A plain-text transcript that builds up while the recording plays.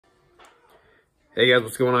Hey guys,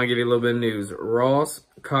 what's going on? I'll give you a little bit of news. Ross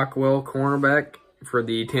Cockrell, cornerback for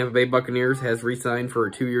the Tampa Bay Buccaneers, has re-signed for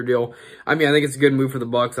a 2-year deal. I mean, I think it's a good move for the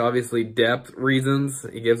Bucs. Obviously, depth reasons.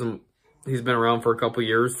 He's been around for a couple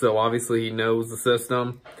years, so obviously he knows the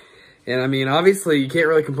system. And I mean, obviously, you can't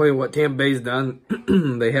really complain what Tampa Bay's done.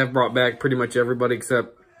 They have brought back pretty much everybody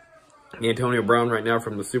except Antonio Brown right now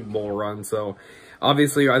from the Super Bowl run. So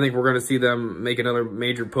obviously, I think we're going to see them make another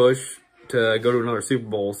major push to go to another Super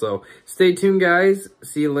Bowl. So stay tuned, guys.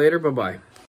 See you later. Bye-bye.